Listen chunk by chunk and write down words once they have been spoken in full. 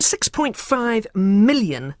6.5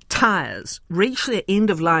 million tyres reach their end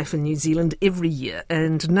of life in New Zealand every year,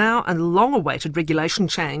 and now a long-awaited regulation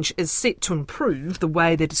change is set to improve the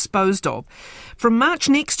way they're disposed of. From March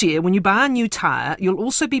next year, when you buy a new tyre, you'll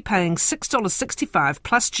also be paying $6.65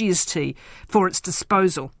 plus GST for its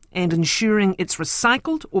disposal and ensuring it's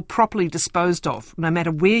recycled or properly disposed of, no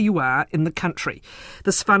matter where you are in the country.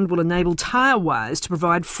 This fund will enable Tyrewise to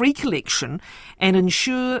provide free collection and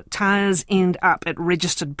ensure tyres end up at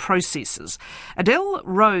registered processors. Adele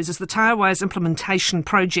Rose is the Tyrewise Implementation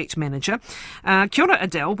Project Manager. Kia ora,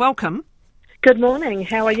 Adele, welcome. Good morning,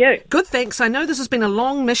 how are you? Good, thanks. I know this has been a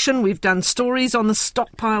long mission. We've done stories on the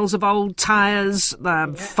stockpiles of old tyres,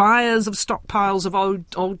 fires of stockpiles of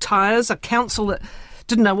old tyres, a council that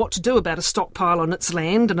didn't know what to do about a stockpile on its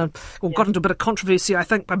land and got into a bit of controversy, I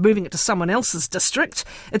think, by moving it to someone else's district.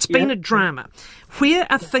 It's been a drama. Where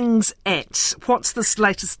are things at? What's this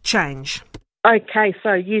latest change? Okay,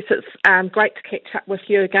 so yes, it's great to catch up with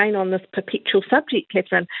you again on this perpetual subject,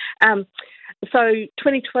 Kathryn. So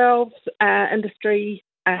 2012, industry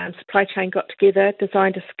supply chain got together,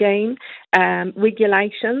 designed a scheme.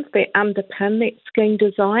 Regulations that underpin that scheme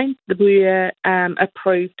design were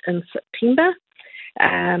approved in September.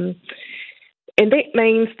 And that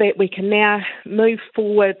means that we can now move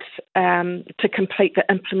forward to complete the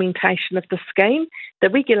implementation of the scheme. The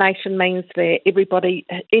regulation means that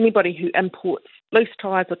anybody who imports loose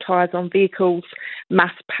tyres or tyres on vehicles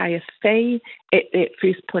must pay a fee at that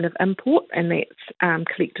first point of import, and that's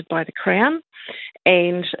collected by the Crown.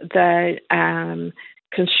 And the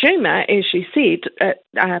consumer, as you said,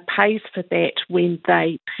 pays for that when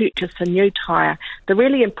they purchase a new tyre. The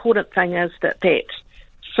really important thing is that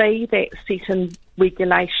fee, that set in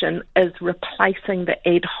regulation, is replacing the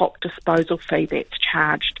ad hoc disposal fee that's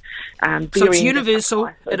charged. So it's universal.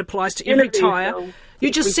 It applies to every tyre.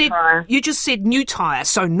 You just said new tyre,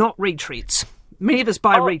 so not retreads. Many of us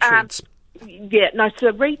buy retreads. So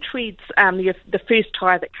retreads, the first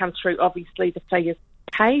tyre that comes through, obviously the fee is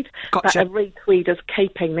paid. Gotcha. But a retread is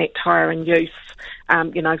keeping that tyre in use,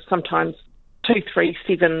 sometimes 2, 3,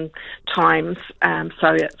 7 times.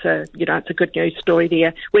 So it's a good news story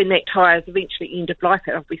there. When that tyre is eventually end of life,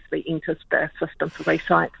 it obviously enters the system for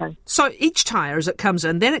recycling. So each tyre, as it comes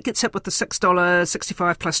in, then it gets hit with the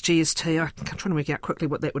 $6.65 plus GST. I'm trying to work out quickly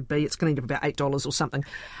what that would be. It's going to be about $8 or something.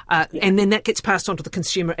 And then that gets passed on to the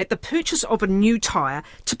consumer. At the purchase of a new tyre,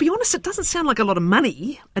 to be honest, it doesn't sound like a lot of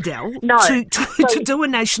money, Adele, to do a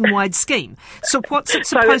nationwide scheme. So what's it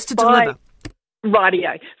supposed to deliver?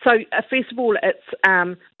 Rightio. So first of all, it's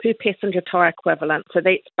per passenger tyre equivalent. So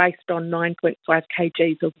that's based on 9.5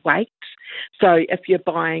 kgs of weight. So if you're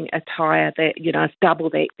buying a tyre that, is double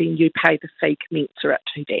that, then you pay the fee commensurate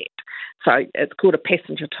to that. So it's called a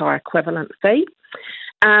passenger tyre equivalent fee.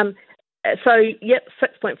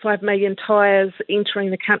 6.5 million tyres entering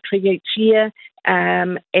the country each year,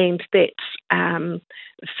 and that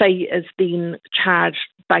fee is then charged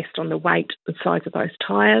based on the weight and size of those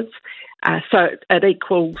tyres. So it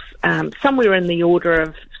equals somewhere in the order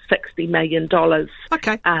of $60 million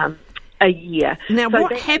a year. Now,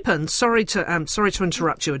 what happens? Sorry to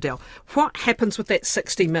interrupt you, Adele. What happens with that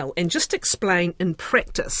 60 mil? And just explain in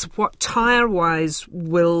practice what Tyrewise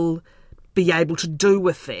will be able to do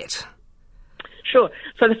with that. Sure.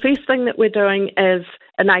 So the first thing that we're doing is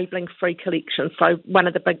enabling free collection. So one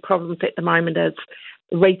of the big problems at the moment is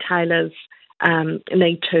retailers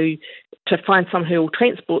need to find someone who will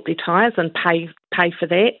transport their tyres and pay for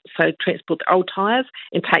that. So transport the old tyres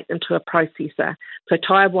and take them to a processor. So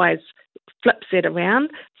Tyrewise flips that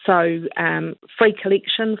around. So free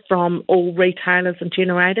collection from all retailers and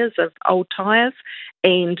generators of old tyres,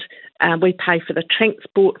 and we pay for the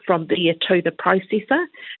transport from there to the processor.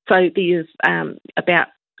 So there's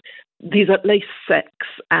at least 6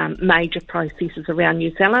 major processors around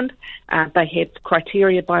New Zealand. They have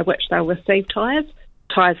criteria by which they'll receive tyres.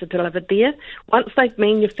 Tyres are delivered there. Once they've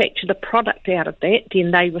manufactured a product out of that,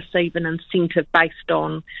 then they receive an incentive based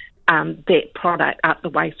on that product up the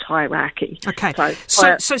waste hierarchy. Okay,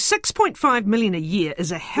 so 6.5 million a year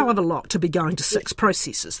is a hell of a lot to be going to 6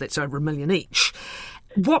 processors. That's over $1 million each.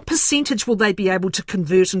 What percentage will they be able to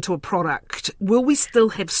convert into a product? Will we still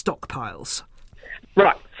have stockpiles?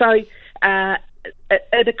 Right, so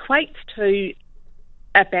it equates to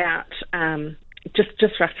about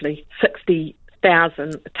just roughly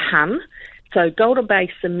 60,000 tonne. So Golden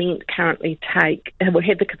Bay Cement currently will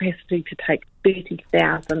have the capacity to take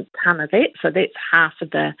 30,000 tonne of that. So that's half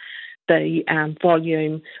of the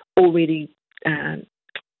volume already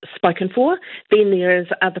spoken for. Then there is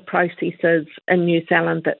other processors in New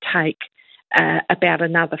Zealand that take about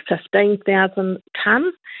another 15,000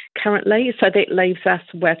 tonne currently. So that leaves us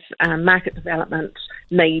with market development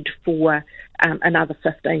need for another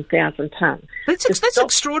 15,000 tonne. That's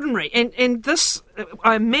extraordinary. And this,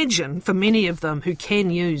 I imagine, for many of them who can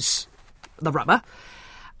use the rubber,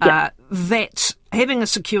 that having a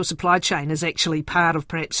secure supply chain is actually part of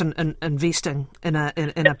perhaps investing in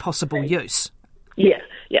a possible use.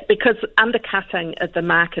 Yeah, because undercutting of the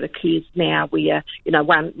market occurs now where,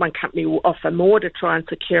 one company will offer more to try and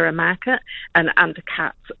secure a market and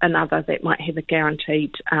undercuts another that might have a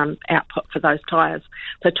guaranteed output for those tyres.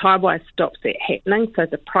 So Tyrewise stops that happening. So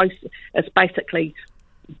the process is basically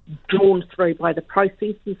drawn through by the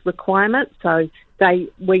processes requirements. So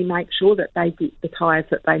we make sure that they get the tyres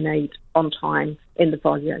that they need on time in the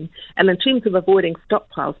volume. And in terms of avoiding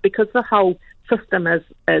stockpiles, because the whole system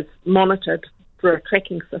is monitored through a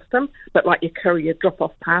tracking system, but like your courier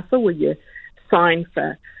drop-off parcel where you sign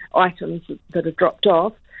for items that are dropped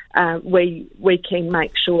off, we can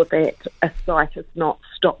make sure that a site is not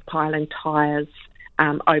stockpiling tyres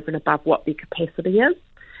over and above what their capacity is.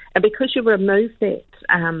 And because you remove that,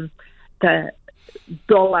 the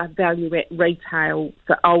dollar value at retail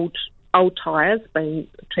for old tyres being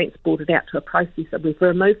transported out to a processor, we've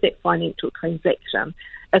removed that financial transaction.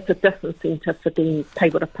 It's a disincentive for them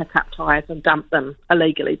people to pick up tyres and dump them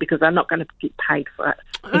illegally because they're not going to get paid for it.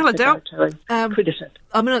 Well, Adele, credited.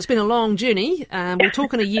 I mean, it's been a long journey. We're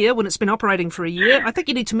talking a year when it's been operating for a year. I think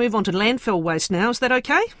you need to move on to landfill waste now. Is that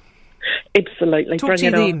okay? Absolutely. Talk to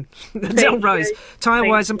you then. Adele Rose,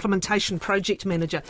 Tyrewise Implementation Project Manager.